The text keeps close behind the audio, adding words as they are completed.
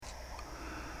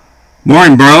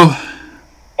Morning, bro.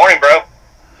 Morning, bro.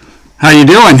 How you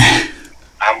doing?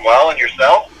 I'm well, and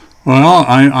yourself? Well,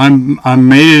 I'm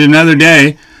made it another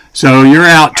day. So you're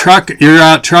out trucking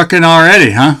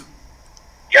already, huh?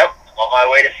 Yep, on my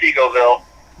way to Seagoville.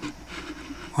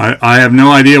 I have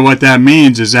no idea what that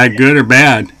means. Is that good or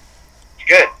bad? It's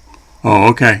good. Oh,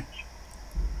 okay.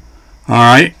 All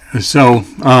right. So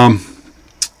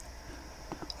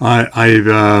I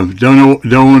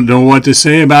don't know what to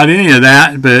say about any of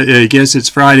that, but I guess it's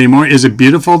Friday morning. Is it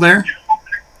beautiful there?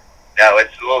 No,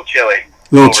 it's a little chilly.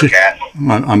 Little Overcast.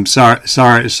 I'm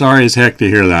sorry as heck to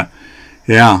hear that.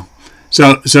 Yeah.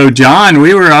 So John,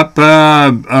 we were up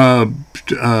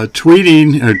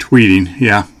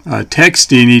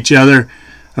texting each other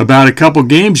about a couple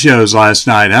game shows last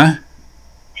night, huh?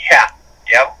 Yeah.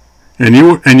 Yep. And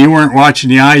you weren't watching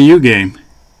the IU game.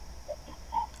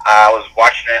 I was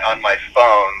watching it on my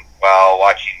phone while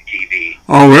watching TV.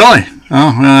 Oh, really?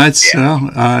 Oh, well, that's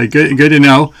Yeah. good to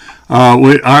know.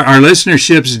 Our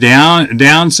listenership's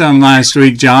down some last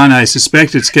week, John. I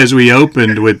suspect it's because we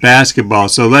opened with basketball.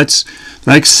 So let's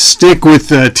stick with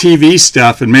TV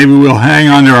stuff, and maybe we'll hang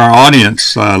on to our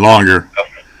audience longer.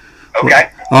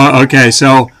 Okay. Okay.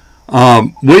 So,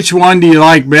 which one do you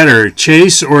like better,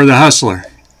 Chase or the Hustler?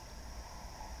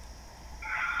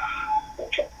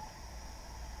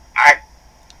 I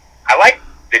I like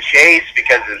the chase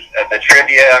because of the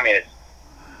trivia. I mean,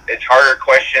 it's harder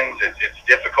questions. It's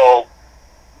difficult.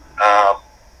 Um,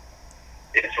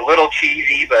 it's a little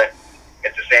cheesy, but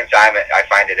at the same time, I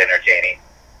find it entertaining.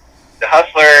 The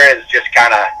Hustler is just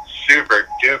kind of super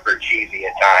duper cheesy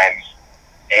at times,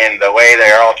 and the way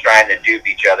they're all trying to dupe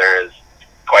each other is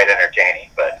quite entertaining.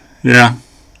 But Yeah.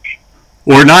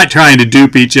 Or not trying to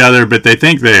dupe each other, but they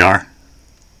think they are.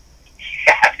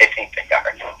 yeah, I think they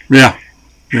are. Yeah.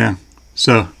 Yeah.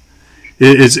 So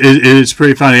it's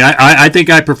pretty funny. I think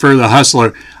I prefer the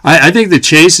Hustler. I think the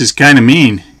Chase is kind of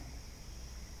mean.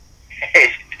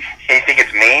 You think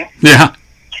it's mean? Yeah.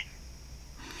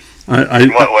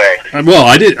 In what way? Well,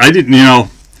 I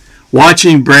didn't,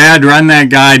 watching Brad run that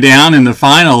guy down in the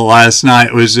final last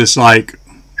night was just like,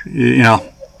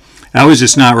 that was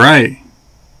just not right.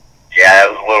 Yeah,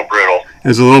 it was a little brutal. It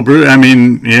was a little brutal. I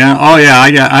mean, yeah. Oh, yeah. I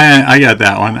got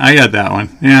that one. I got that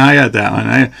one. Yeah, I got that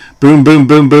one. Boom, boom,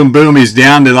 boom, boom, boom. He's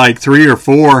down to like 3 or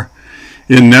 4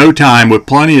 in no time with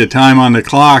plenty of time on the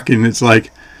clock, and it's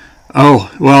like,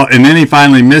 oh well. And then he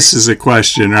finally misses a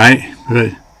question, right?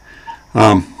 But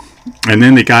and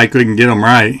then the guy couldn't get him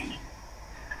right.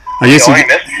 I He guess only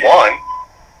missed one.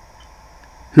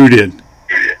 Who did?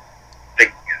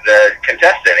 The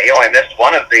contestant. He only missed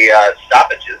one of the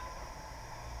stoppages.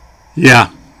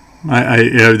 Yeah,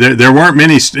 there weren't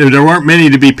many. There weren't many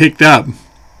to be picked up.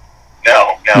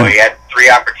 No, he had 3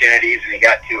 opportunities and he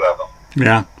got 2 of them.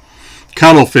 Yeah,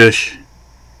 cuttlefish.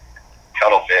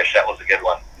 Cuttlefish, that was a good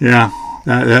one. Yeah,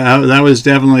 that was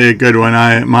definitely a good one.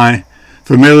 My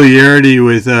familiarity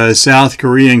with South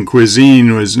Korean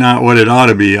cuisine was not what it ought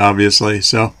to be, obviously.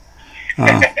 So,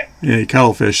 yeah,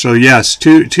 cuttlefish. So yes,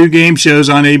 two game shows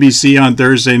on ABC on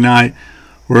Thursday night.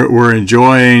 We're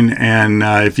enjoying, and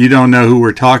if you don't know who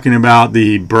we're talking about,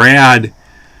 the Brad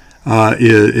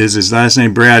is his last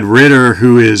name, Brad Ritter,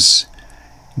 who is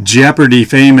Jeopardy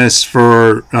famous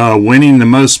for winning the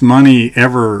most money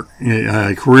ever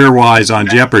career-wise on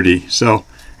Jeopardy. So,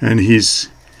 and he's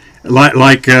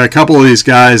like a couple of these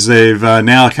guys, they've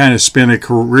now kind of spent a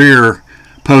career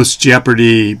post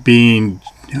Jeopardy being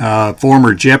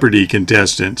former Jeopardy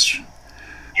contestants.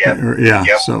 Yep. Yeah.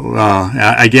 Yep. So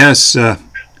I guess.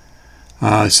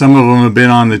 Some of them have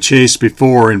been on the Chase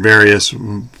before in various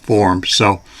forms.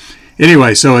 So,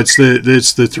 anyway, so it's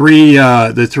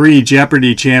the three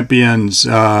Jeopardy champions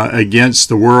against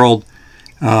the world,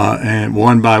 and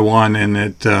one by one,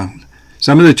 and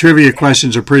some of the trivia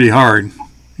questions are pretty hard.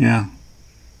 Yeah.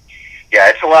 Yeah,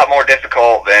 it's a lot more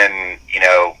difficult than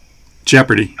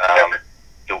Jeopardy.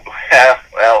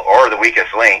 Or the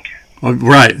weakest link.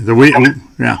 Right.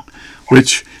 Yeah.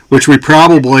 Which we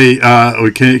probably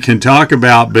we can talk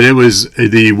about, but it was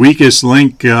the Weakest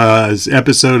Link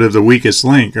episode of the Weakest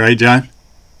Link, right, John?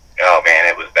 Oh man,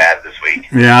 it was bad this week.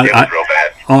 Yeah, it was real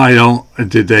bad. Oh, I don't.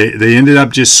 Did they ended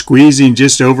up just squeezing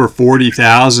just over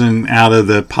 40,000 out of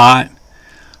the pot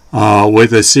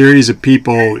with a series of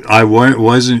people. I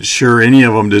wasn't sure any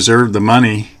of them deserved the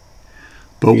money,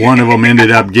 but one of them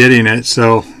ended up getting it.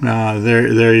 So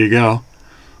there you go.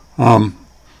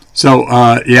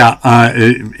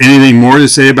 Anything more to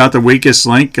say about the Weakest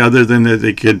Link other than that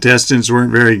the contestants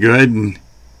weren't very good? And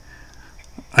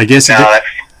I guess that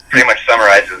pretty much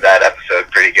summarizes that episode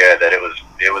pretty good. That it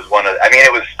was one of. I mean,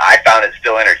 it was. I found it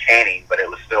still entertaining, but it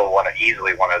was still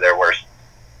easily one of their worst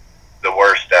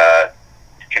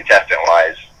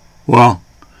Well,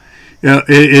 yeah,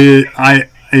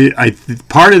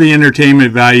 part of the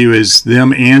entertainment value is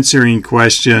them answering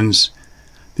questions.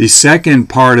 The second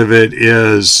part of it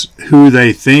is who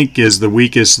they think is the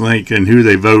weakest link and who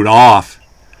they vote off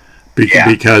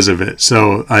because of it.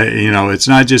 So it's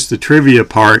not just the trivia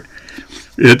part.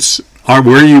 It's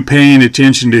were you paying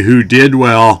attention to who did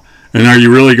well, and are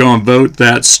you really going to vote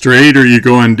that straight, or are you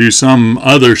going to do some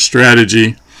other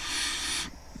strategy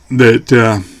that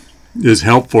is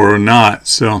helpful or not?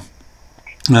 So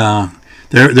there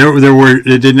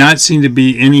did not seem to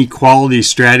be any quality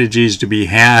strategies to be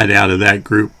had out of that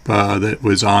group that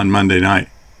was on Monday night.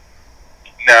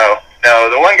 No,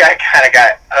 the one guy kind of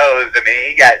got hosed. I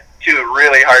mean, he got two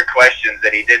really hard questions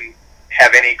that he didn't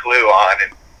have any clue on,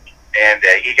 and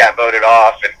he got voted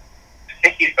off. And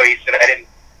he said, "I didn't."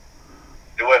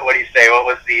 What do you say? What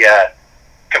was the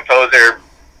composer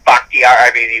Bakhtiar?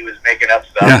 I mean, he was making up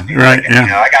stuff. Yeah, right.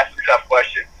 Yeah, I got some tough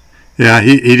questions. Yeah,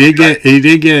 he did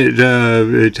get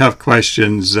tough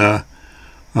questions, but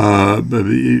we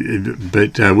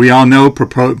all know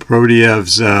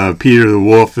Prodyev's Peter the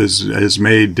Wolf is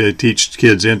made to teach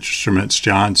kids instruments,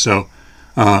 John. So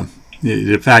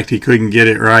the fact he couldn't get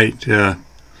it right,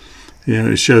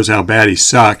 it shows how bad he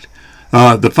sucked.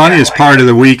 The funniest part of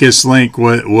the weakest link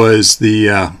was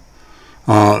the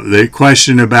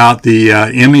question about the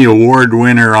Emmy Award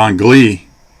winner on Glee.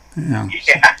 Yeah.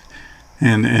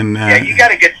 And you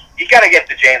gotta get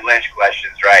the Jane Lynch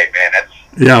questions right, man.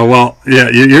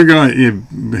 You're going.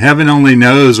 Heaven only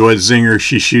knows what zinger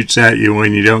she shoots at you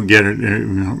when you don't get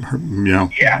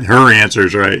her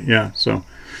answers right. Yeah. So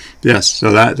yes.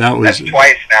 So that was. That's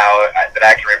twice now that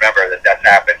I can remember that's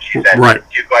happened. She said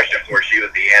two questions where she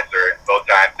was the answer, and both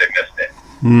times they missed it.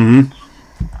 Mm-hmm.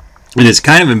 And it's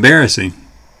kind of embarrassing.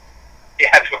 Yeah,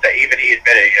 that's what even he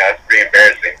admitted. It's pretty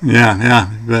embarrassing. Yeah.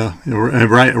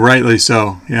 Rightly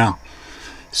so. Yeah.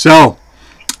 So,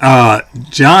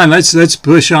 John, let's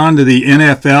push on to the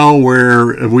NFL,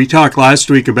 where we talked last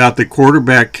week about the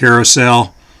quarterback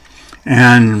carousel,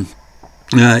 and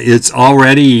it's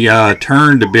already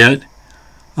turned a bit.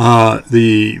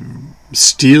 The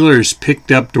Steelers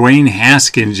picked up Dwayne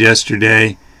Haskins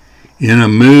yesterday in a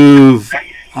move.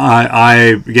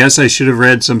 I guess I should have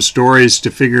read some stories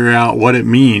to figure out what it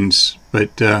means,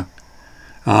 but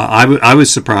I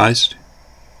was surprised.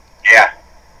 Yeah,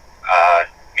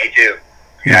 me too.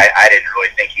 Yeah. I didn't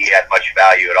really think he had much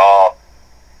value at all.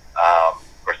 Of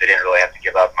course, they didn't really have to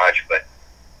give up much, but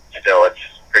still, it's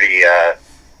pretty. That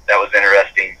was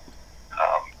interesting.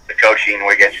 The coaching,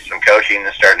 we get some coaching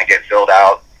that's starting to get filled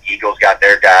out. Eagles got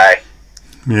their guy.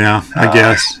 Yeah, I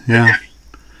guess. Yeah.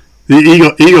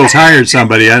 The Eagles hired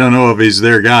somebody. I don't know if he's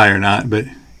their guy or not, but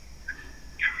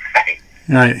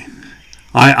right.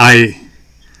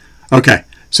 Okay.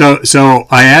 So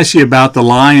I asked you about the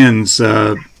Lions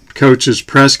coach's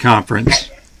press conference.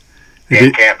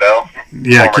 Dan Campbell,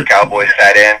 former Cowboys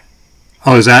tight end.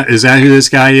 Oh, is that who this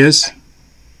guy is?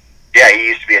 Yeah, he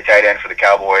used to be a tight end for the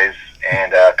Cowboys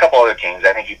and a couple other teams.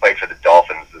 I think he played for the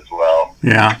Dolphins as well.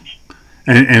 Yeah.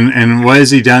 And what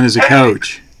has he done as a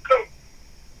coach?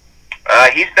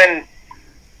 He's been,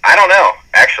 I don't know,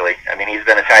 actually. I mean, he's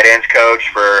been a tight ends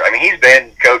coach he's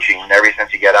been coaching ever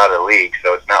since he got out of the league,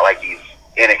 so it's not like he's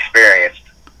inexperienced.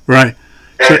 Right.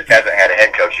 He just hasn't had a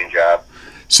head coaching job.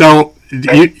 So,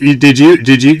 did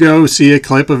you go see a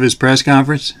clip of his press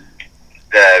conference?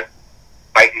 The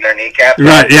biting their kneecaps?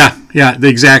 Right, yeah,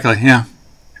 exactly, yeah.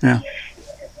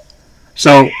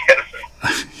 So,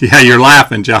 yeah, you're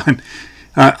laughing, John.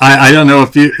 I don't know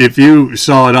if you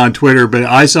saw it on Twitter, but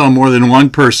I saw more than one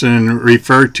person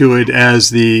refer to it as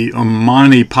the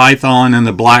Monty Python and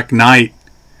the Black Knight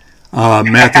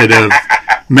method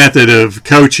of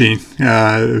coaching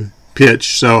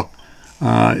pitch. So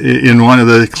in one of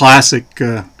the classic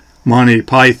Monty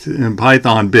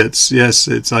Python bits, yes,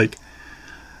 it's like,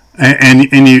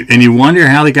 and you wonder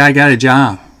how the guy got a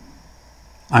job.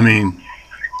 I mean.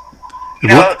 He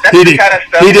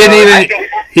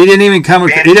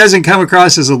doesn't come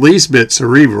across as the least bit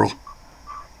cerebral.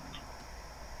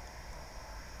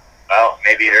 Well,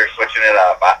 maybe they're switching it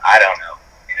up. I don't know.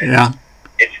 Yeah.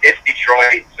 It's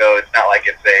Detroit, so it's not like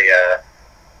it's a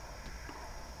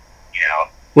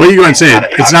What are you going to say?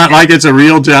 It's not like it's a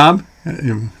real job? It's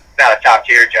not a top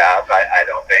tier job, I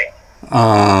don't think.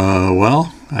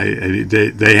 Well,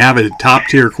 they have a top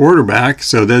tier quarterback,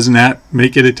 so doesn't that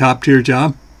make it a top tier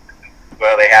job?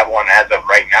 Well, they have one as of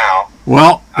right now.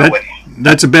 Well,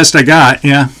 that's the best I got,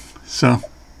 yeah. So,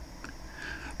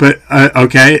 but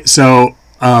okay. So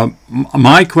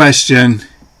my question,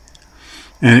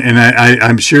 and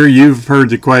I'm sure you've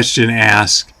heard the question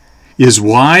asked: is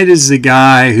why does the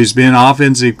guy who's been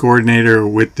offensive coordinator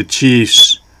with the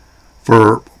Chiefs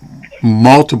for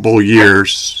multiple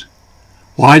years,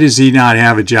 why does he not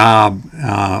have a job?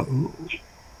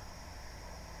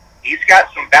 He's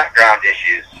got some background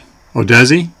issues. Oh, does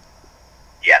he?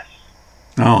 Yes.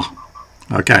 Oh,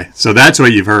 okay. So that's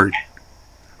what you've heard.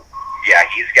 Yeah,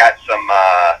 he's got some.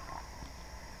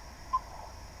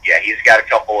 He's got a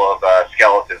couple of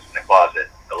skeletons in the closet,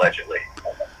 allegedly.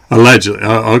 Allegedly.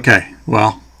 Oh, okay.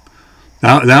 Well,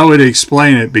 that would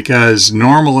explain it, because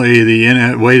normally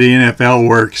the way the NFL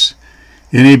works,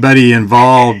 anybody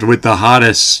involved with the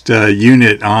hottest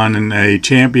unit on a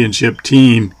championship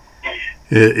team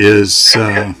is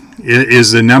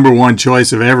the number one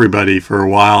choice of everybody for a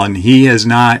while, and he has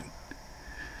not.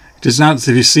 Does not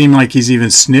seem like he's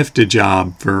even sniffed a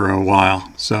job for a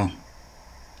while. So, I mean,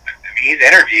 he's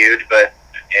interviewed,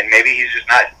 and maybe he's just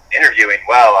not interviewing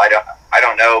well. I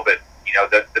don't know, but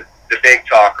the big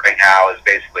talk right now is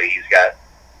basically he's got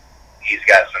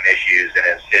some issues in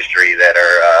his history that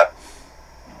are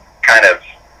kind of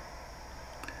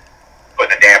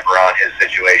putting a damper on his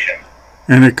situation.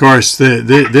 And of course, they'll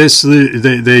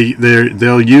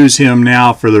use him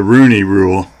now for the Rooney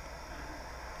Rule.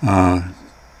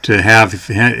 To have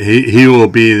he will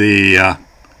be the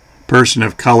person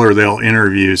of color they'll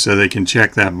interview, so they can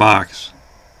check that box.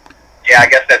 Yeah, I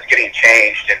guess that's getting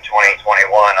changed in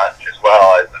 2021 as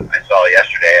well, as I saw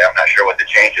yesterday. I'm not sure what the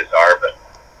changes are, but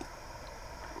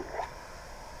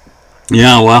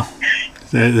yeah, well,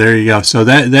 there you go. So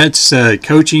that's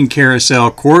coaching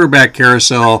carousel, quarterback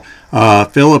carousel.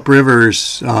 Phillip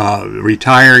Rivers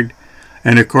retired,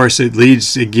 and of course it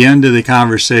leads again to the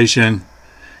conversation.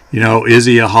 Is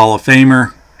he a Hall of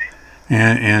Famer?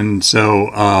 And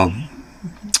so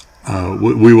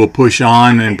we will push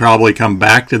on and probably come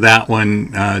back to that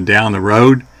one down the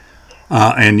road.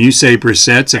 And you say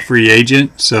Brissett's a free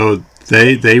agent, so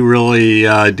they really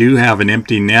do have an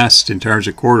empty nest in terms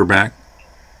of quarterback.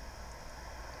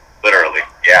 Literally,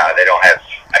 yeah. They don't have.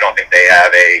 I don't think they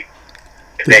have a.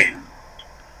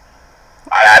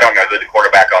 I don't know who the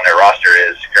quarterback on their roster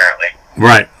is currently.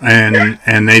 Right,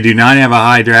 and they do not have a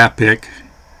high draft pick,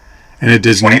 and it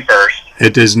does 21st.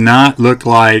 It does not look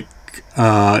like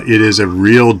it is a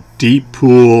real deep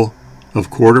pool of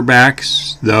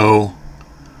quarterbacks, though.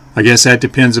 I guess that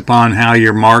depends upon how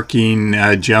you're marking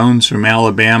Jones from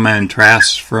Alabama and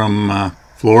Trask from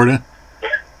Florida.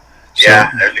 Yeah,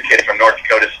 there's a kid from North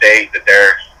Dakota State that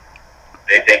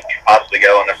they think could possibly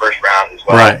go in the first round as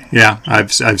well. Right. Yeah,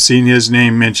 I've seen his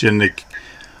name mentioned.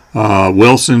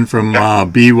 Wilson from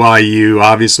BYU,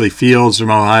 obviously Fields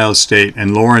from Ohio State,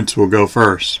 and Lawrence will go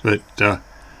first. But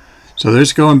so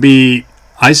there's going to be,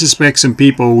 I suspect, some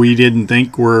people we didn't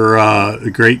think were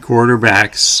great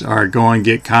quarterbacks are going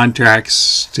to get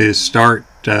contracts to start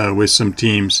with some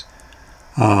teams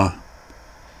come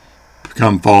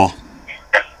fall.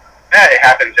 Yeah, it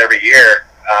happens every year.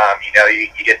 You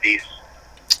get these,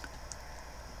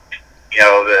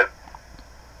 the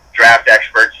draft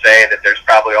experts say that there's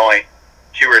probably only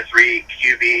 2 or 3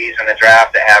 QBs in the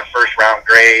draft that have first round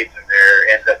grades, and there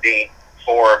ends up being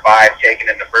 4 or 5 taken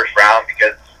in the first round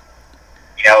because,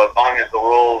 as long as the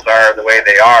rules are the way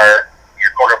they are,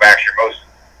 your quarterback's your most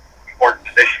important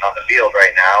position on the field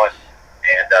right now, and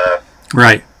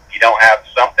right. You don't have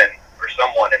something or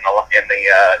someone in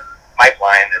the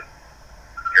pipeline, and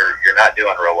you're not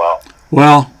doing real well.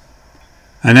 Well,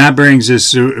 and that brings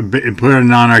us to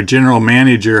putting on our general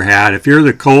manager hat. If you're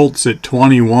the Colts at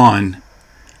 21,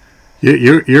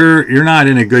 you're not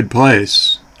in a good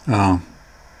place. You're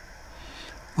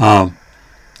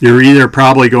either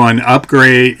probably going to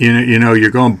upgrade. You're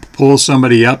going to pull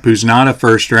somebody up who's not a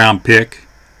first round pick,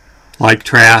 like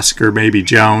Trask or maybe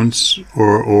Jones,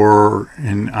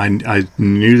 and I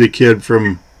knew the kid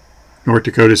from North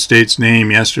Dakota State's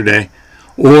name yesterday.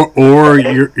 Or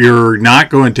you're not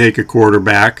going to take a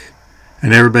quarterback,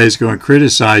 and everybody's going to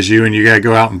criticize you, and you got to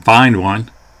go out and find one.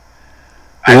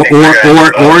 Or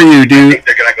you do. I think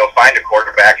they're going to go find a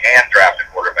quarterback and draft a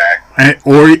quarterback.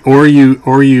 Or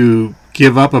you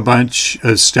give up a bunch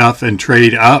of stuff and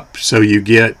trade up, so you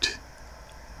get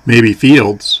maybe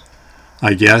Fields,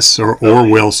 I guess, or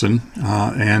Wilson,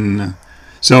 and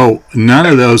so none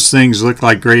of those things look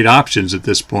like great options at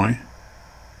this point.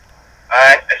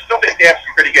 I still think they have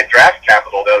some pretty good draft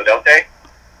capital, though, don't they?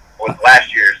 Well,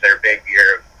 last year's their big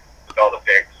year with all the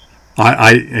picks.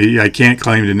 I can't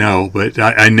claim to know, but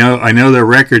I know their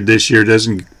record this year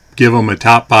doesn't give them a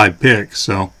top 5 pick.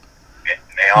 So. And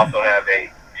they also have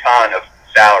a ton of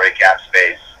salary cap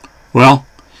space. Well,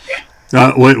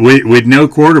 with no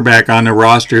quarterback on the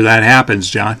roster, that happens,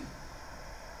 John.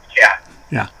 Yeah.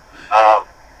 Yeah.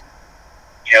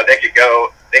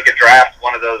 They could draft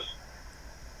one of those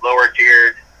lower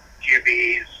tiered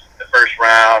QBs the first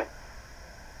round,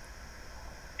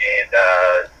 and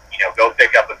go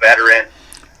pick up a veteran,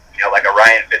 like a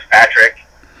Ryan Fitzpatrick,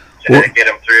 to get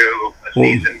him through a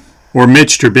season. Or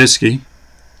Mitch Trubisky.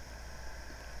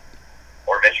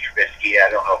 Or Mitch Trubisky. I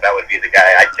don't know if that would be the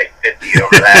guy. I'd take 50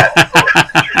 over that.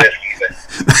 Trubisky,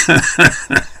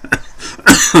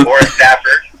 or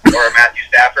Stafford, or Matthew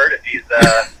Stafford if he's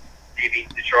leaving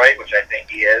Detroit, which I think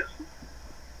he is.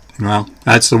 Well,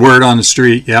 that's the word on the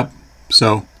street. Yep.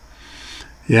 So,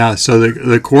 yeah. So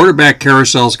the quarterback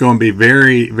carousel is going to be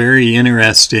very, very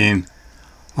interesting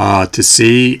to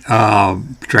see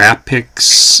draft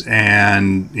picks,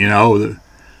 and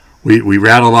we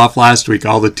rattled off last week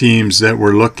all the teams that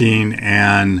were looking,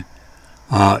 and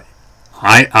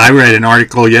I read an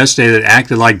article yesterday that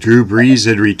acted like Drew Brees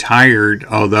had retired,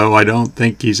 although I don't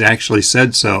think he's actually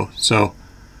said so. So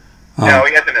no,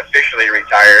 he hasn't officially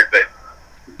retired, but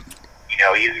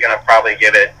he's going to probably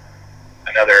give it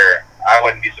another. I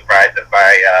wouldn't be surprised if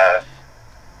by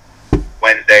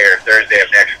Wednesday or Thursday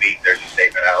of next week there's a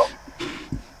statement out.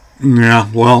 Yeah,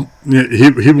 well,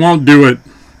 he won't do it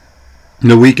in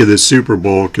the week of the Super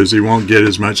Bowl because he won't get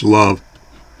as much love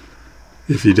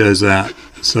if he does that.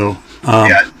 So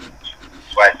yeah,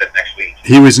 that's why I said next week.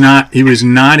 He was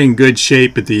not in good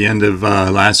shape at the end of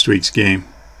last week's game.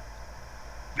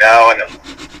 No, and the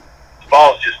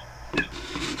balls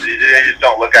they just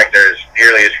don't look like they're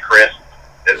nearly as crisp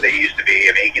as they used to be.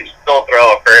 I mean, he can still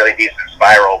throw a fairly decent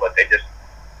spiral, but they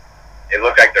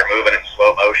look like they're moving in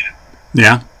slow motion.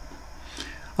 Yeah.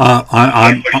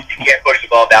 You can't push the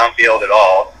ball downfield at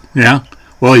all. Yeah.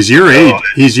 Well, he's your age.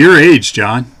 He's your age,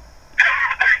 John.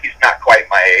 He's not quite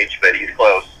my age, but he's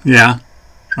close. Yeah.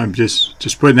 I'm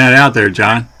just putting that out there,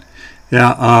 John.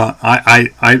 Yeah.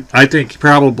 I think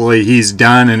probably he's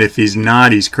done, and if he's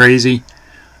not, he's crazy.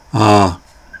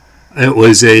 It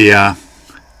was I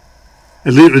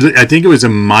think it was a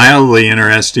mildly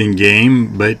interesting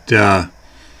game, but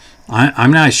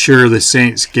I'm not sure the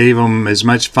Saints gave them as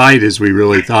much fight as we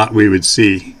really thought we would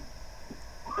see.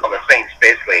 Well, the Saints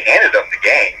basically handed them the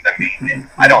game. I mean,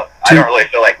 I don't really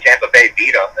feel like Tampa Bay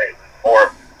beat them.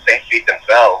 Or Saints beat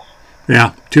themselves.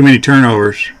 Yeah, too many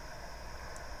turnovers.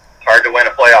 It's hard to win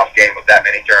a playoff game with that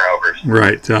many turnovers.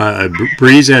 Right.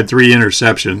 Breeze had 3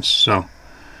 interceptions, so.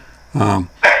 How'd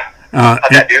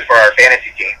that do for our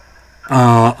fantasy team?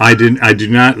 I do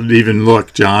not even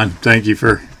look, John. Thank you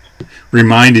for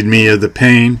reminded me of the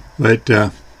pain, but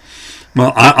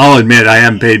well, I'll admit I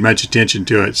haven't paid much attention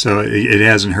to it, so it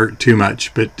hasn't hurt too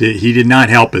much. But he did not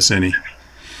help us any,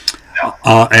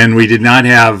 and we did not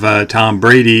have Tom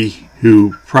Brady,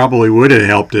 who probably would have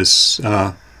helped us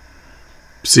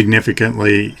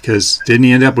significantly, because didn't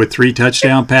he end up with 3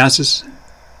 touchdown passes?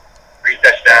 3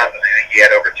 touchdowns, and I think he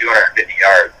had over 250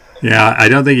 yards. Yeah, I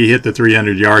don't think he hit the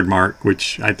 300-yard mark,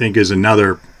 which I think is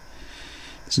another.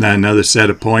 It's not another set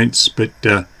of points, but he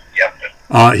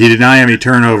did not have any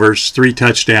turnovers, 3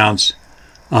 touchdowns.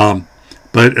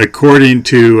 But according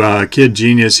to Kid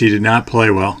Genius, he did not play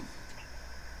well.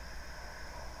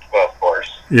 Well, of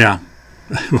course. Yeah,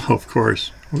 well, of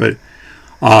course. But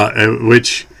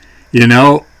which,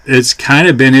 it's kind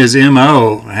of been his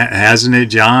MO, hasn't it,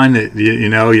 John?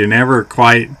 You never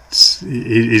quite.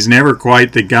 He's never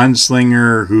quite the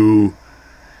gunslinger who.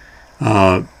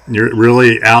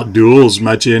 Really outduels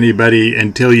much anybody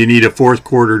until you need a 4th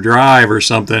quarter drive or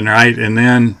something, right? And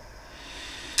then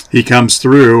he comes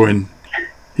through, and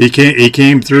he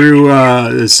came through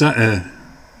the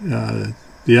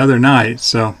other night.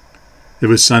 So it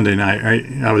was Sunday night, right?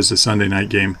 That was the Sunday night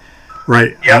game,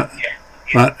 right? Yep.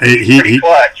 He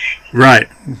clutch. Right,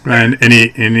 and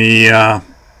he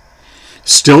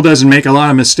still doesn't make a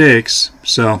lot of mistakes.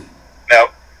 So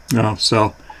no,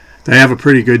 so. They have a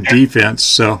pretty good defense.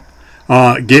 So,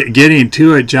 getting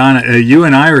to it, John, you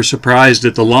and I were surprised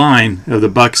at the line of the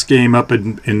Bucs game up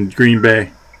in Green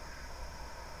Bay.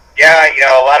 Yeah,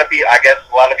 a lot of people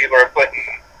are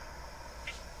putting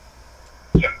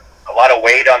a lot of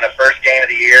weight on the first game of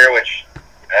the year, which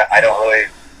I don't really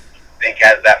think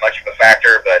has that much of a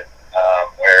factor. But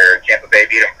where Tampa Bay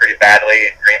beat them pretty badly,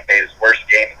 and Green Bay's worst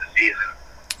game of the season.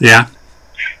 Yeah.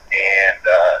 And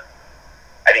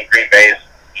I think Green Bay's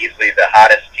easily the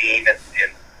hottest team in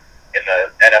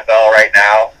the NFL right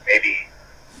now. Maybe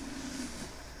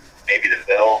the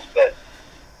Bills, but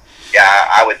yeah,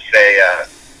 I would say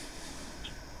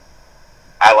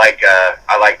I like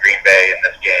Green Bay in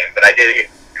this game. But I did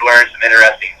learn some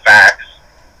interesting facts.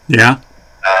 Yeah.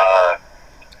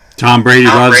 Tom Brady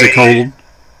loves the cold.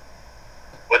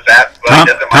 What's that? Well,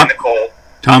 he doesn't mind the cold.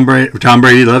 Tom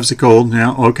Brady loves the cold.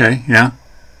 Yeah. Okay. Yeah.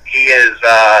 He is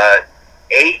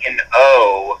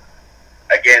 8-0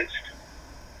 against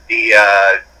the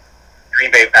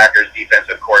Green Bay Packers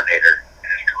defensive coordinator in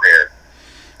his career.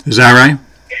 Is that right?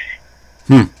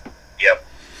 Yep.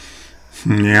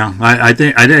 Yeah, I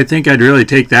think I'd really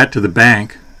take that to the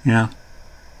bank. Yeah.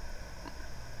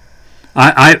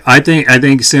 I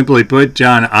think simply put,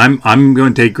 John, I'm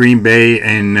going to take Green Bay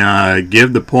and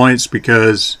give the points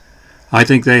because I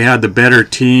think they had the better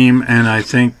team, and I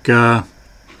think I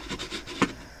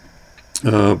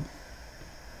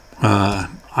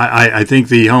think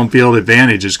the home field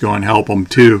advantage is going to help them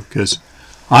too, because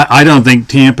I don't think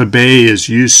Tampa Bay is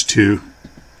used to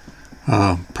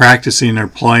practicing or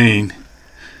playing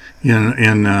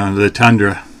in the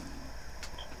tundra.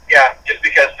 Yeah, just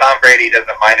because Tom Brady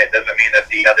doesn't mind it doesn't mean that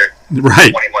the other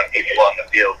Right. 21 people on the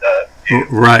field do.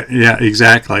 Right. Yeah.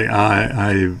 Exactly.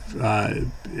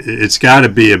 It's got to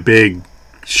be a big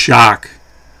shock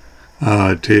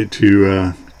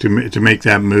to make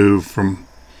that move from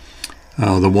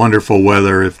the wonderful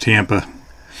weather of Tampa.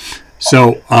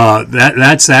 So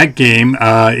that's that game.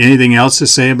 Anything else to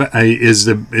say about is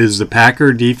the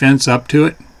Packer defense up to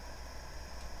it?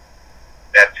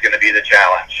 That's going to be the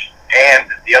challenge.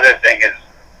 And the other thing is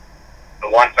the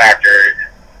one factor.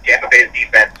 Tampa Bay's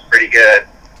defense is pretty good,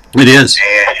 It is.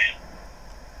 and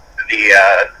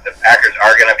the Packers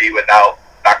are going to be without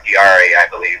Bakhtiari. I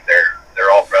believe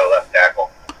they're all pro left tackle,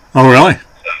 Oh, really?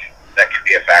 so that could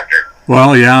be a factor.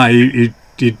 Well, yeah. You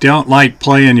don't like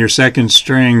playing your second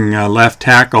string left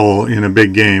tackle in a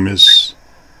big game.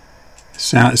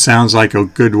 Sounds like a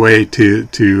good way to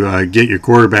get your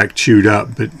quarterback chewed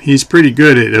up, but he's pretty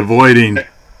good at avoiding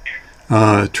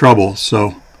trouble.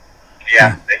 So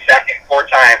Yeah, they sacked him 4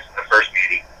 times in the first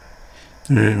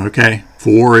meeting. okay,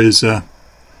 4 is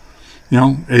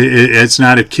it's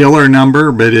not a killer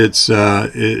number, but it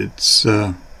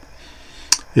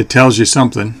tells you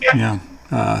something. Yeah.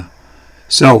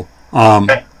 So are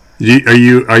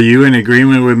you in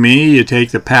agreement with me? You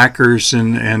take the Packers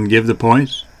and give the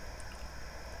points?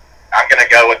 I'm going to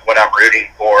go with what I'm rooting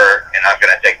for, and I'm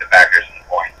going to take the Packers in the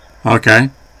points.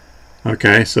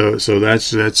 Okay. So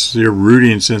that's your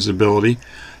rooting sensibility.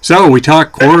 So we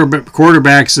talk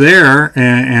quarterbacks there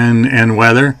and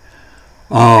weather.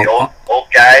 The old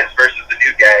guys versus the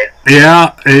new guys.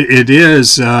 Yeah, it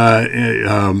is.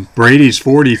 Brady's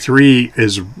 43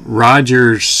 is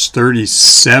Rodgers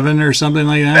 37 or something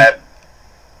like that.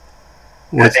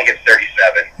 I think it's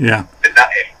 37. Yeah. But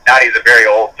not he's a very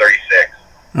old 36.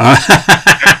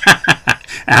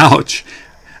 Ouch.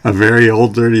 A very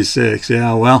old 36.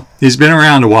 Yeah, well, he's been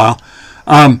around a while.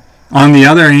 On the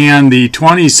other hand, the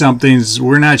 20-somethings,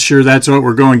 we're not sure that's what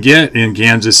we're going to get in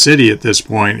Kansas City at this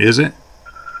point, is it?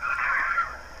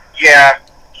 Yeah,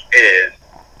 it is.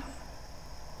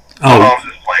 Oh, Mahomes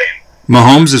is playing.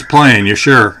 Mahomes is playing, you're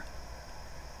sure?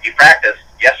 He practiced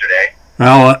yesterday.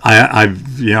 Well,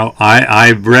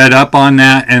 I've read up on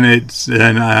that, and it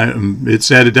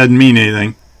said it doesn't mean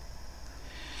anything.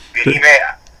 He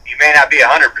may not be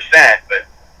 100%, but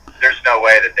there's no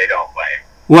way that they don't play.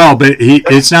 Well, but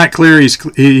it's not clear he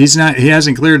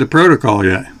hasn't cleared the protocol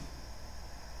yet.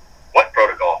 What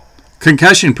protocol?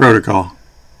 Concussion protocol.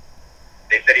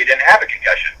 They said he didn't have a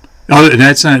concussion. Oh,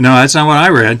 that's not what I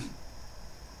read.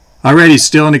 I read he's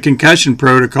still in the concussion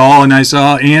protocol, and I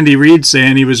saw Andy Reid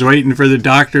saying he was waiting for the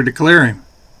doctor to clear him.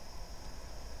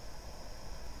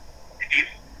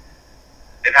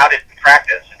 Then how did he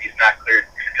practice if he's not cleared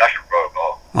concussion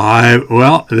protocol?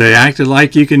 Well, they acted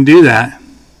like you can do that.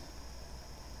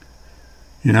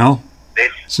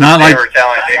 It's not they like were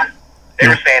they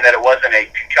were saying that it wasn't a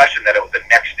concussion, that it was a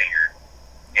neck stinger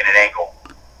in an ankle.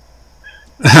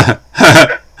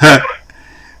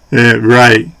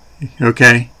 Right.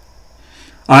 Okay.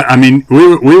 I mean,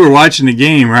 we were watching the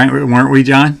game, right? Weren't we,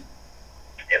 John?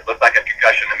 It looked like a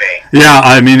concussion to me. Yeah.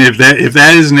 I mean, if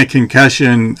that isn't a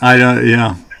concussion, I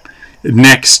don't.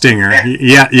 Neck stinger.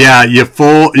 Yeah. You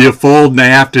fold, and they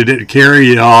have to carry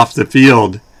you off the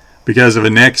field because of a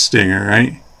neck stinger,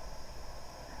 right?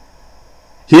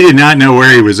 He did not know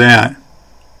where he was at.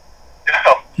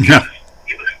 No. He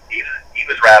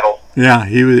was rattled. Yeah,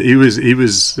 he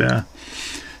was.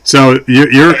 So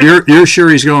you're sure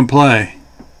he's going to play?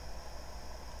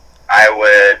 I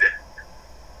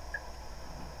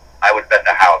would bet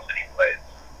the house that he plays.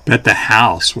 Bet the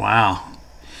house. Wow.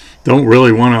 Don't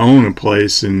really want to own a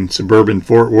place in suburban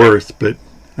Fort Worth, but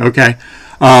okay.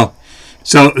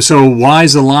 So why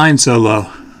is the line so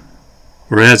low?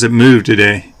 Or has it moved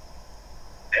today?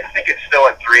 I think it's still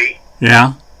at 3.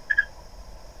 Yeah.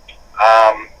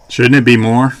 Shouldn't it be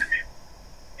more?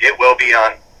 It will be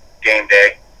on game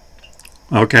day.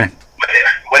 Okay.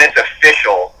 When it's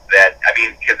official,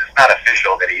 not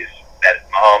official that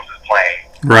Mahomes is playing.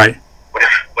 Right.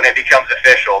 When it becomes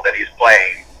official that he's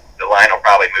playing, the line will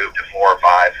probably move to 4 or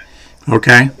 5.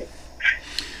 Okay.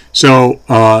 So,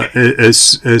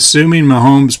 assuming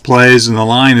Mahomes plays and the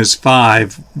line is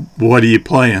 5, what are you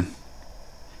playing?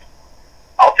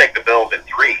 I'll take the Bills at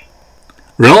 3.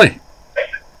 Really?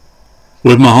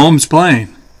 With Mahomes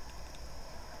playing?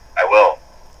 I will.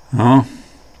 Oh,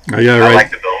 I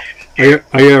like the Bills.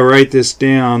 I gotta write this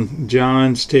down.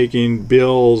 John's taking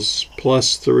Bills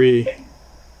plus 3.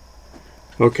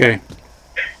 Okay.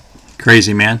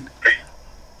 Crazy, man.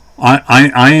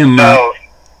 I am. So,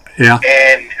 yeah.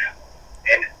 And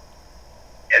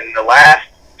in the last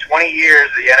 20 years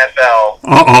of the Uh-oh.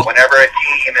 NFL, whenever a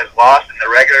team has lost in the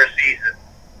regular season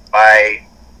by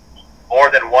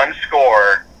more than one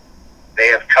score, they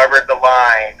have covered the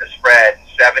line, the spread,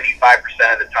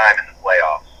 75% of the time in the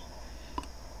playoffs.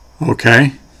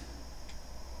 Okay.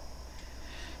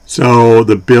 So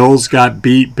the Bills got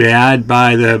beat bad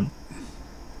by the...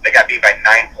 They got beat by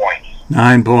 9 points.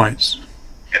 9 points.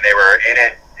 And they were in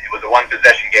it. It was a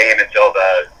one-possession game until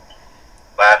the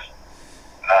last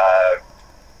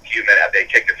few minutes. They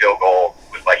kicked a field goal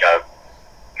with like a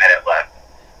minute left.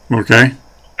 Okay.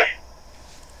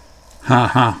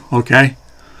 Okay.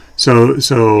 So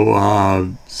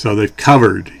they've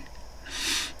covered.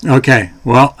 Okay.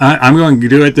 Well, I'm going to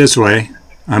do it this way.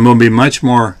 I'm going to be much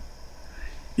more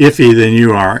iffy than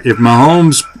you are. If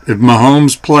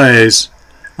Mahomes plays,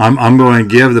 I'm going to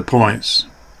give the points.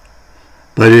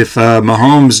 But if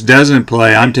Mahomes doesn't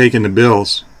play, I'm taking the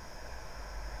Bills.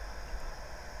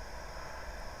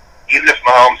 Even if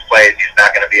Mahomes plays, he's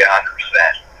not going to be 100%.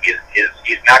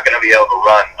 He's not going to be able to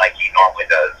run like he normally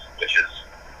does, which is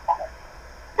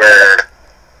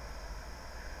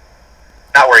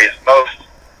not where he's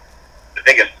the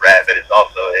biggest threat, but it's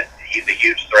also he's a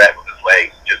huge threat with his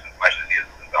legs just as much as he is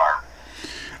with his arm.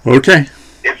 Okay.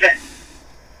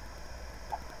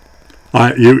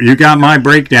 You got my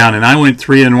breakdown, and I went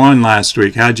 3-1 last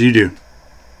week. How'd you do?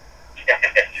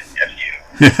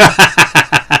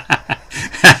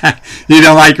 You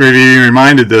don't like being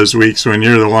reminded those weeks when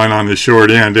you're the one on the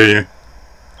short end, do you?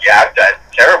 Yeah, I've done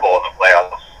terrible in the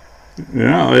playoffs.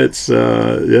 Yeah, it's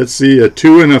let's see, a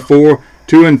 2 and a 4,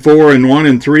 2 and 4, and 1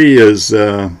 and 3 is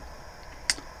yeah,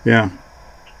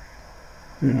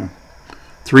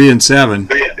 3 and 7.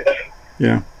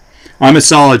 Yeah, I'm a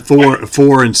solid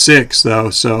 4 and 6 though,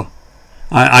 so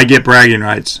I get bragging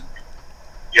rights.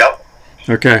 Yep.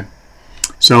 Okay,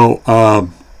 so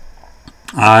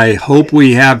I hope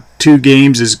we have 2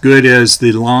 games as good as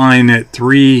the line at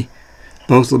 3.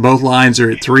 Both lines are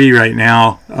at 3 right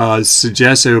now.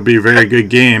 Suggests it will be a very good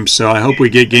game. So I hope we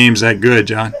get games that good,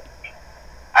 John.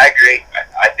 I agree.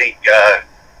 I think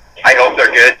I hope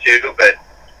they're good too, but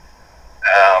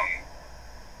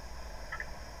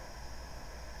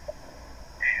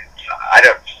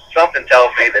something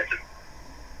tells me that the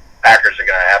Packers are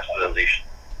going to absolutely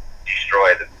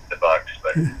destroy the Bucs.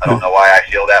 But I don't know why I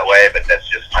feel that way, but that's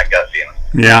just my gut feeling.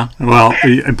 Yeah. Well,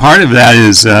 part of that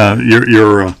is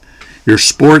your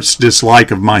sports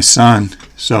dislike of my son.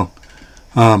 So,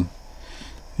 yeah,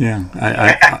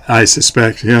 I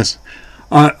suspect, yes.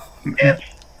 Yes.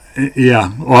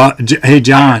 Yeah. Well, hey,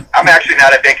 John. I'm actually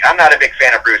not a big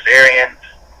fan of Bruce Arians.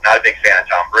 Not a big fan of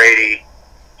Tom Brady.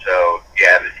 So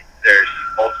yeah, there's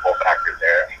multiple factors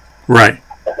there. Right.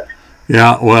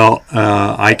 Yeah. Well,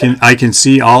 I can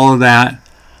see all of that.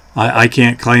 I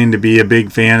can't claim to be a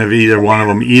big fan of either one of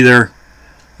them either.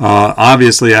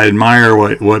 Obviously, I admire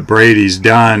what Brady's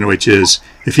done, which is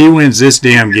if he wins this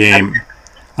damn game,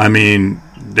 I mean,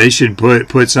 they should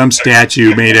put some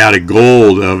statue made out of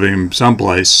gold of him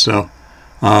someplace. So,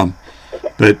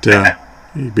 but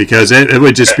because it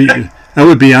would just be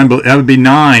that would be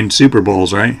 9 Super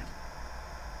Bowls, right?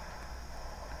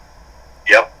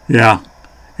 Yep. Yeah.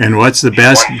 And what's the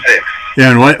best?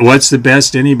 Yeah, and what's the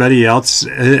best anybody else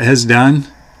has done?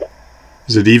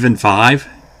 Is it even 5?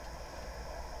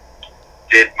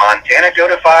 Did Montana go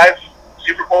to 5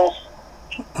 Super Bowls?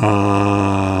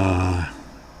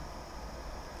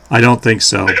 I don't think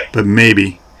so, but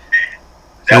maybe.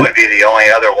 That would be the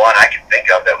only other one I can think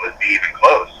of that would be even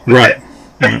close. Right.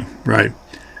 Right.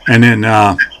 And then,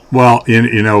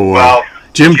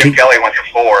 Jim Kelly went to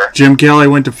 4. Jim Kelly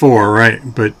went to 4, right?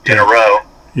 But in a row.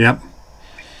 Yep.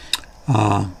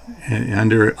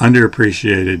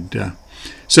 Underappreciated.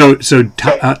 So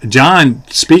John,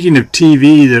 speaking of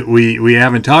TV that we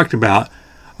haven't talked about,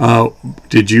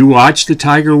 did you watch the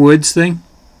Tiger Woods thing?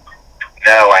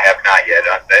 No, I have not yet.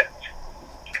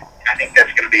 I think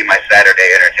that's going to be my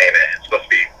Saturday entertainment. It's supposed to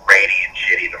be rainy and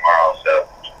shitty tomorrow, so.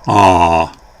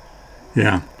 Aw,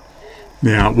 yeah.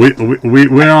 Yeah,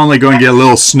 we're only going to get a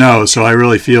little snow, so I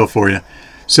really feel for you.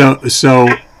 So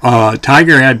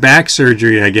Tiger had back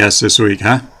surgery, I guess, this week,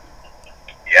 huh?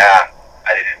 Yeah,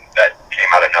 I didn't. That came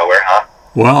out of nowhere, huh?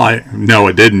 Well, no,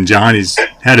 it didn't, John. He's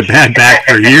had a bad back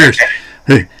for years.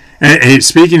 Hey,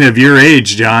 speaking of your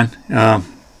age, John,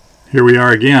 here we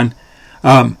are again.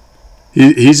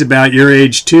 He's about your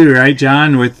age too, right,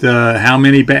 John? With how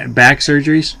many back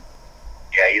surgeries?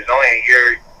 Yeah, he's only a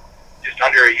year, just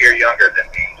under a year younger than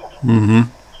me.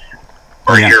 Mm-hmm.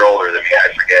 Or a year older than me,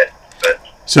 I forget. But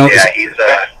so yeah,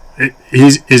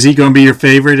 is he going to be your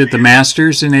favorite at the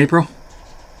Masters in April?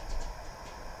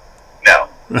 No.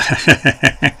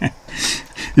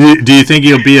 Do you think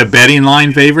he'll be a betting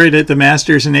line favorite at the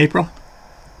Masters in April?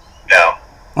 No.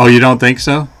 Oh, you don't think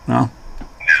so? Oh.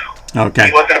 No. Okay.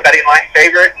 He wasn't a betting line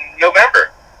favorite in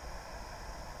November.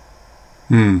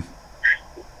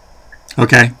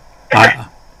 Okay.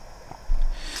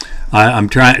 I'm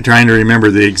trying to remember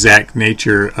the exact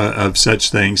nature of such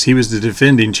things. He was the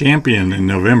defending champion in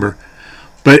November.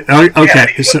 But,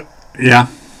 okay, yeah, so, yeah.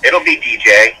 It'll be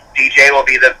DJ. DJ will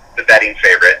be the betting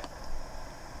favorite.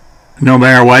 No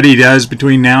matter what he does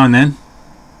between now and then?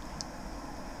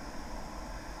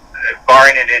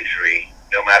 Barring an injury,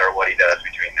 no matter what he does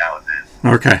between now and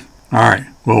then. Okay. All right.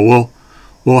 Well,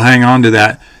 we'll hang on to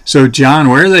that. So, John,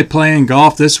 where are they playing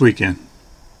golf this weekend?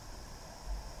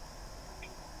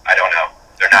 I don't know.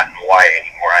 They're not in Hawaii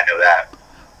anymore. I know that.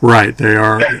 Right.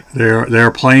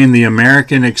 They're playing the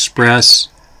American Express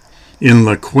in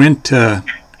La Quinta,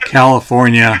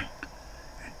 California,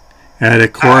 at a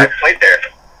court. I played there.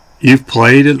 You've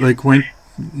played at La Quinta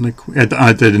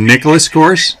at the Nicholas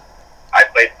course? I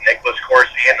played the Nicholas course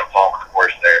and the Palmer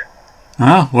course there.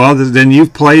 Oh, well, then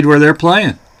you've played where they're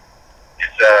playing.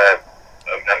 It's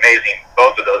amazing.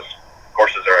 Both of those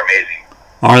courses are amazing.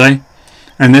 Are they?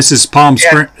 And this is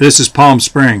This is Palm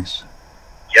Springs.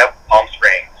 Yep, Palm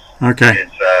Springs. Okay.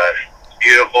 It's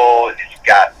beautiful. It's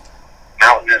got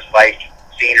mountainous-like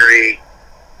scenery.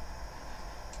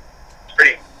 It's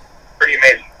pretty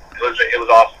amazing. It was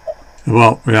awesome.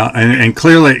 Well, yeah, and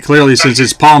clearly, since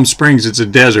it's Palm Springs, it's a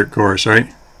desert course,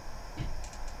 right?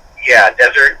 Yeah,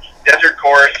 desert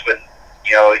course with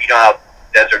you know how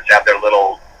deserts have their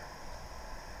little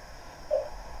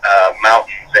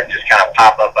mountains that just kind of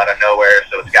pop up out of nowhere,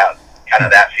 so it's got kind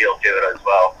of that feel to it as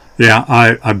well. Yeah,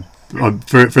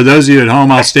 for those of you at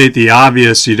home, I'll state the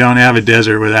obvious: you don't have a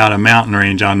desert without a mountain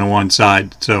range on the one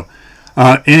side. So,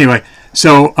 anyway.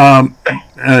 So,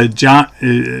 John,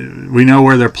 we know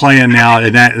where they're playing now,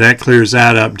 and that clears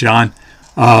that up, John.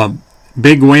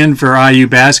 Big win for IU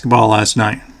basketball last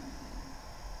night.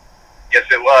 Yes,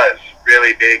 it was.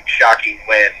 Really big, shocking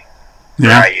win for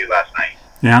IU last night.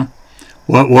 Yeah.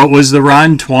 What was the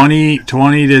run?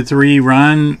 20-3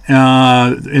 run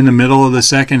in the middle of the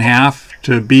second half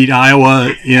to beat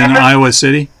Iowa in Iowa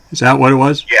City? Is that what it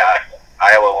was? Yeah.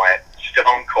 Iowa went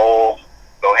stone cold.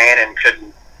 Bohannon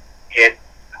couldn't hit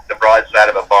the broadside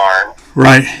of a barn.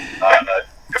 Right.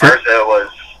 Garza was,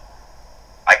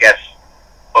 I guess,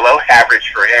 below average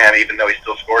for him, even though he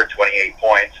still scored 28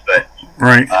 points. But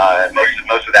right.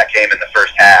 Most of that came in the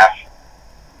first half.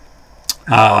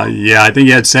 Yeah, I think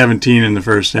he had 17 in the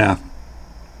first half.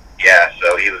 Yeah,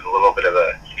 so he was a little bit of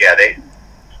a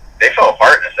They fell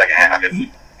apart in the second half.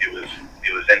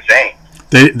 It was insane.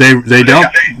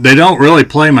 They don't really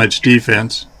play much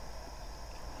defense.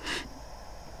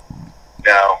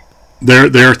 No.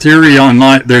 Their theory on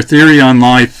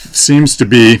life seems to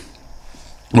be,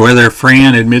 whether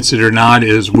Fran admits it or not,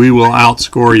 is we will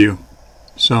outscore you.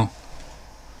 So,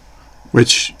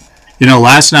 which,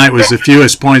 last night was the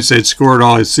fewest points they'd scored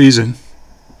all season.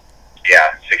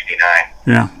 Yeah, 69.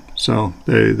 Yeah. So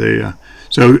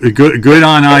so good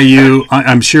on IU.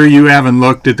 I'm sure you haven't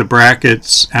looked at the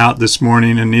brackets out this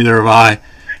morning, and neither have I,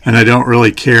 and I don't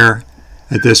really care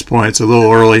at this point. It's a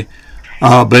little early.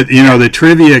 But the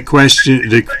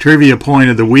trivia point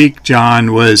of the week,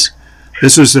 John, was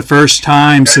this was the first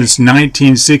time since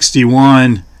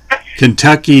 1961,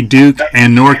 Kentucky, Duke,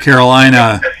 and North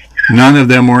Carolina, none of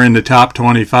them were in the top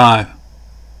 25.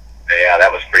 Yeah,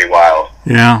 that was pretty wild.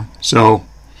 Yeah, so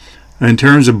in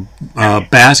terms of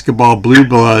basketball blue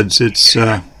bloods, it's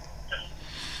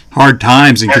hard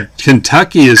times. And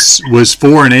Kentucky was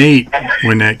 4-8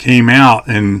 when that came out,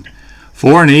 and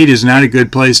 4-8 is not a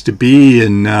good place to be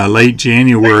in late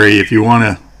January if you want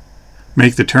to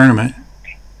make the tournament.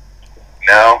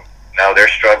 No, they're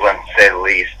struggling to say the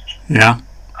least. Yeah.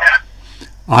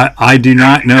 I do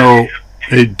not know.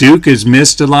 Duke has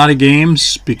missed a lot of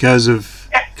games because of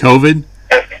COVID,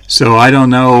 so I don't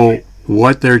know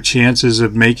what their chances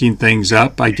of making things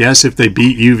up. I guess if they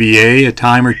beat UVA a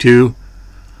time or two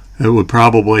it would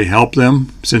probably help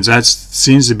them, since that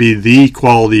seems to be the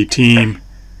quality team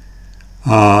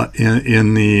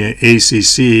in the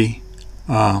ACC.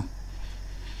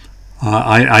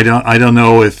 I don't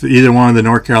know if either one of the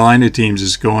North Carolina teams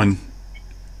is going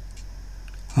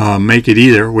make it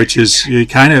either, which is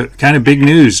kind of big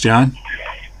news, John.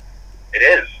 It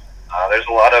is. There's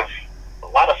a lot of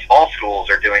small schools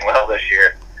are doing well this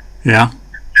year. Yeah.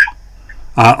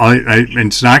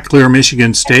 It's not clear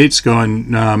Michigan State's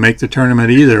going to make the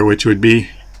tournament either, which would be,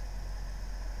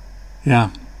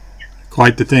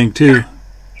 quite the thing too.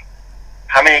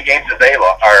 How many games have they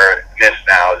are missed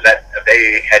now? Have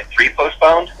they had 3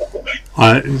 postponed?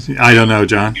 I don't know,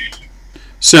 John.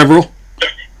 Several.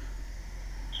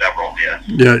 Several, yeah.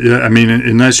 Yeah. I mean,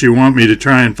 unless you want me to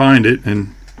try and find it,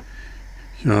 and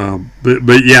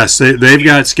but yes, they've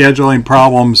got scheduling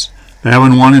problems. They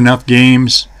haven't won enough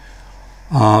games.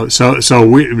 So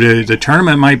the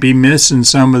tournament might be missing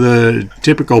some of the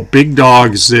typical big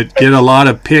dogs that get a lot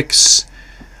of picks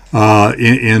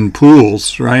in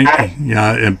pools, right?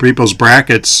 Yeah, in people's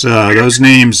brackets, those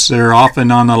names are often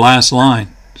on the last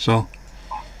line. So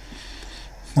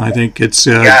I think it's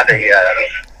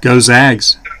go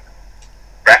Zags.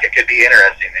 Bracket could be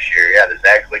interesting this year. Yeah, the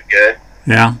Zags look good.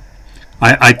 Yeah,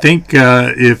 I think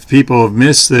if people have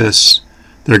missed this,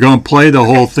 they're going to play the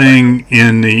whole thing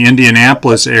in the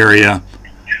Indianapolis area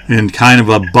in kind of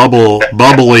a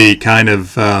bubbly kind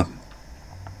of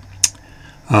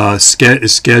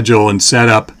schedule and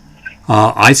setup.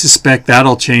 I suspect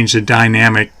that'll change the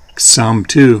dynamic some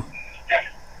too,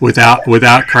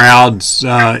 without crowds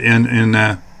in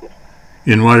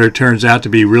what it turns out to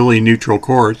be really neutral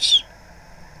courts.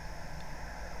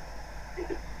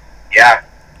 Yeah,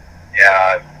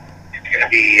 it's going to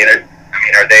be. I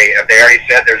mean, have they already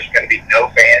said there's going to be no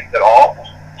fans at all?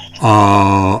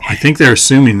 I think they're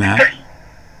assuming that.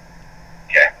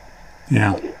 Okay.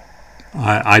 Yeah.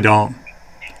 I don't.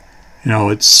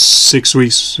 It's 6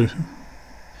 weeks.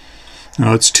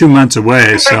 No, it's 2 months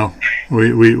away, so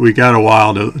we got a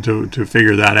while to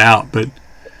figure that out. But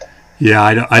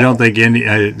yeah, I don't think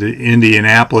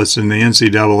Indianapolis and the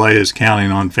NCAA is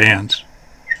counting on fans.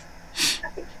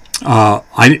 Are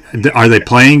they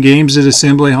playing games at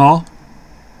Assembly Hall?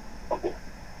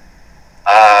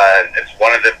 It's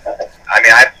one of the. I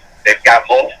mean, they've got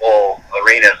multiple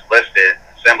arenas listed: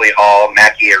 Assembly Hall,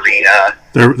 Mackey Arena.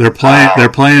 They're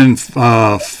playing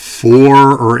 4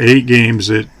 or 8 games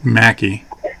at Mackey.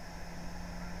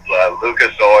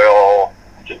 Lucas Oil,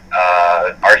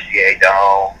 RCA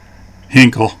Dome.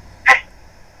 Hinkle.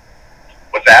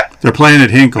 What's that? They're playing at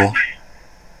Hinkle.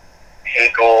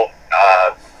 Hinkle.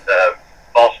 The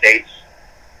Ball State's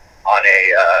on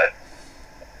a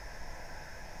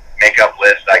makeup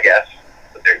list, I guess,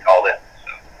 what they called it.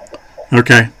 So.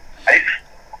 Okay.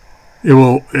 It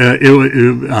will.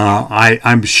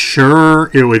 I'm sure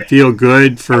it would feel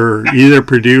good for either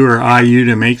Purdue or IU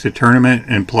to make the tournament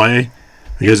and play,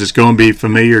 because it's going to be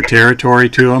familiar territory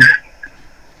to them.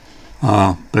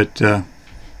 But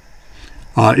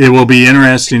it will be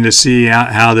interesting to see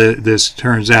how this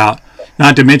turns out.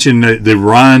 Not to mention the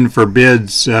run for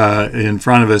bids in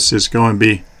front of us is going to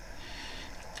be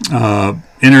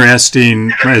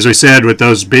interesting, as we said, with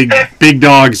those big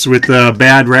dogs with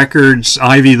bad records.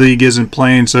 Ivy League isn't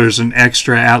playing, so there's an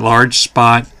extra at-large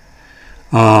spot.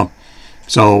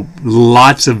 So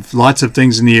lots of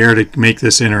things in the air to make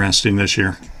this interesting this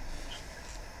year.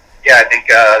 Yeah, I think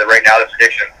right now the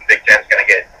prediction the Big Ten's going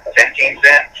to get 10 teams in.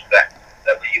 That's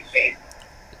what you've seen.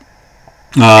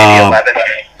 Maybe 11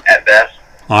 at best.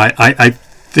 I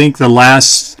think the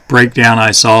last breakdown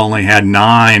I saw only had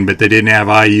 9, but they didn't have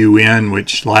IU in,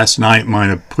 which last night might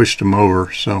have pushed them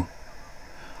over. So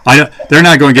they're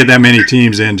not going to get that many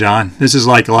teams in, John. This is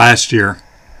like last year.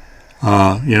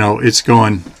 It's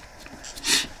going.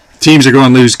 Teams are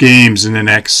going to lose games in the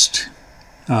next,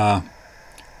 the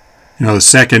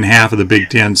second half of the Big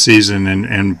Ten season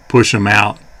and push them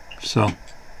out. So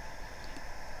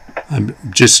I'm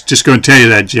just going to tell you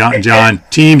that, John.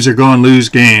 Teams are going to lose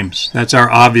games. That's our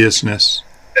obviousness.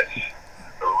 That's a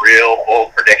real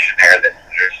bold prediction there that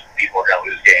there's people are going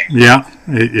to lose games. Yeah,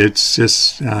 it's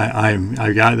just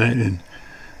I got that, and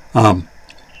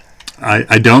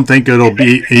I don't think it'll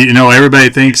be. Everybody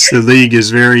thinks the league is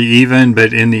very even,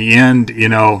 but in the end,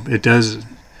 it does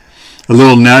a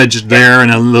little nudge there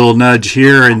and a little nudge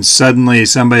here, and suddenly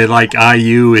somebody like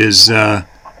IU is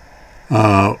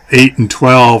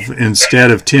 8-12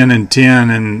 instead of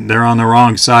 10-10, and they're on the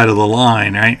wrong side of the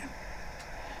line, right?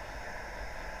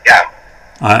 Yeah.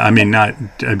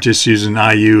 I'm just using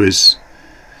IU as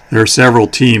there are several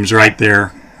teams right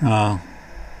there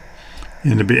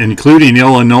including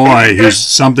Illinois, who's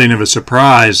something of a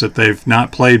surprise that they've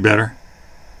not played better.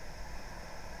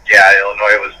 Yeah,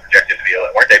 Illinois was projected to be,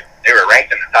 weren't they? They were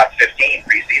ranked in the top 15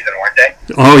 preseason, weren't they?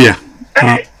 Oh yeah,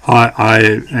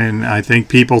 I think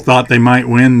people thought they might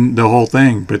win the whole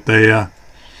thing, but they,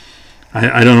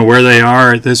 I don't know where they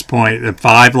are at this point.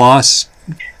 Five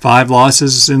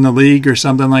losses in the league or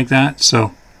something like that.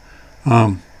 So,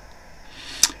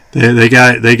 they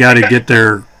got to get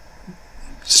their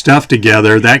stuff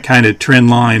together. That kind of trend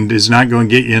line is not going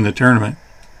to get you in the tournament.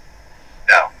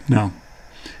 No.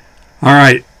 All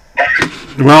right.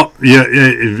 Well, yeah,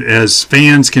 as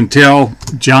fans can tell,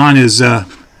 John is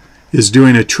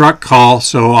doing a truck call,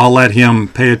 so I'll let him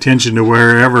pay attention to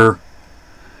wherever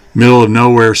middle of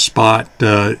nowhere spot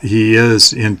he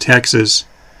is in Texas.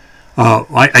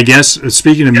 I guess,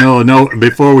 speaking of middle of nowhere,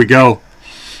 before we go,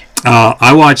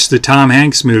 I watched the Tom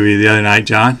Hanks movie the other night,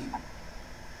 John.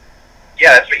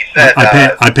 Yeah, that's what you said.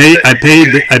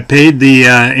 I paid the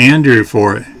Andrew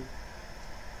for it.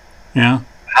 Yeah.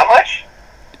 How much?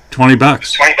 $20. $20?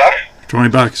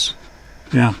 $20.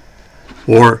 Yeah.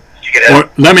 Or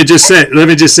let me just say,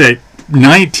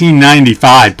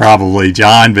 1995 probably,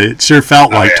 John, but it sure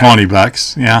felt like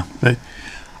 $20. Yeah. But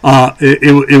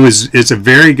it's a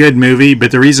very good movie,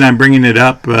 but the reason I'm bringing it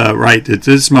up right at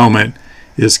this moment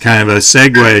is kind of a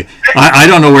segue. I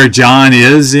don't know where John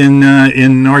is in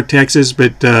North Texas,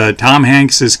 but Tom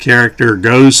Hanks's character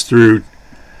goes through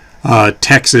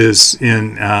Texas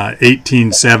in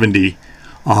 1870,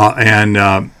 and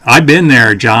I've been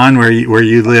there, John, where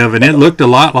you live, and it looked a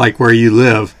lot like where you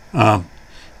live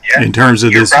in terms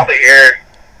of you this. You were probably here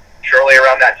shortly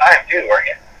around that time too, weren't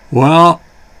you? Well,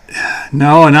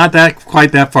 no, not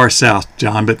quite that far south,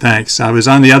 John, but thanks. I was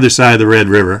on the other side of the Red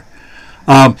River.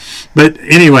 But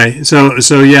anyway,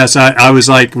 so yes, I was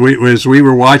like, as we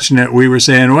were watching it, we were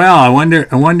saying, well, I wonder,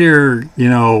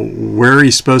 where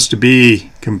he's supposed to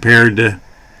be compared to,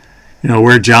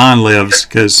 where John lives,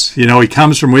 because he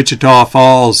comes from Wichita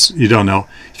Falls. You don't know.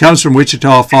 He comes from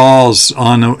Wichita Falls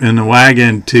in the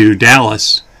wagon to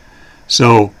Dallas.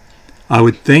 So I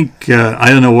would think I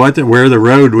don't know where the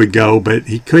road would go, but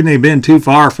he couldn't have been too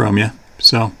far from you.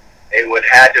 So it would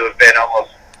had to have been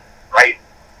almost right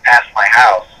past my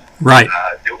house. Right.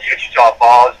 To Wichita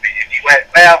Falls.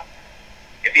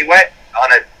 If he went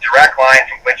on a direct line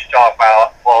from Wichita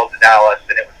Falls to Dallas,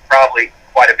 then it was probably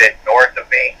quite a bit north of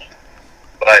me.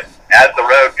 But as the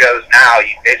road goes now,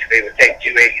 you basically would take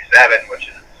 287, which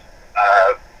is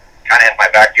kind of in my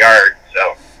backyard.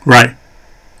 So. Right.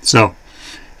 So,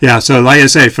 yeah. So, like I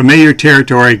say, familiar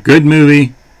territory. Good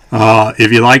movie.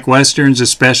 If you like westerns,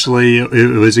 especially,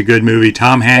 it was a good movie.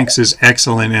 Tom Hanks is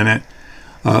excellent in it.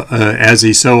 As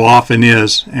he so often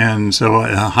is, and so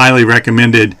highly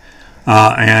recommended.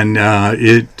 And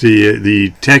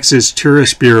the Texas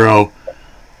Tourist Bureau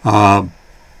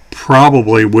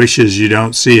probably wishes you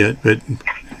don't see it, but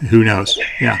who knows?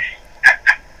 Yeah.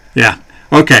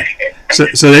 Okay.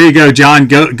 So there you go, John.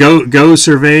 Go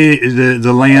survey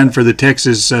the land for the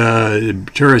Texas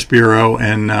Tourist Bureau,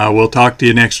 and we'll talk to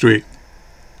you next week.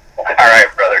 All right,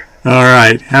 brother. All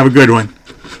right. Have a good one.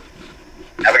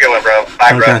 Have a good one, bro.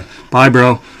 Bye, bro. Bye,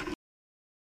 bro.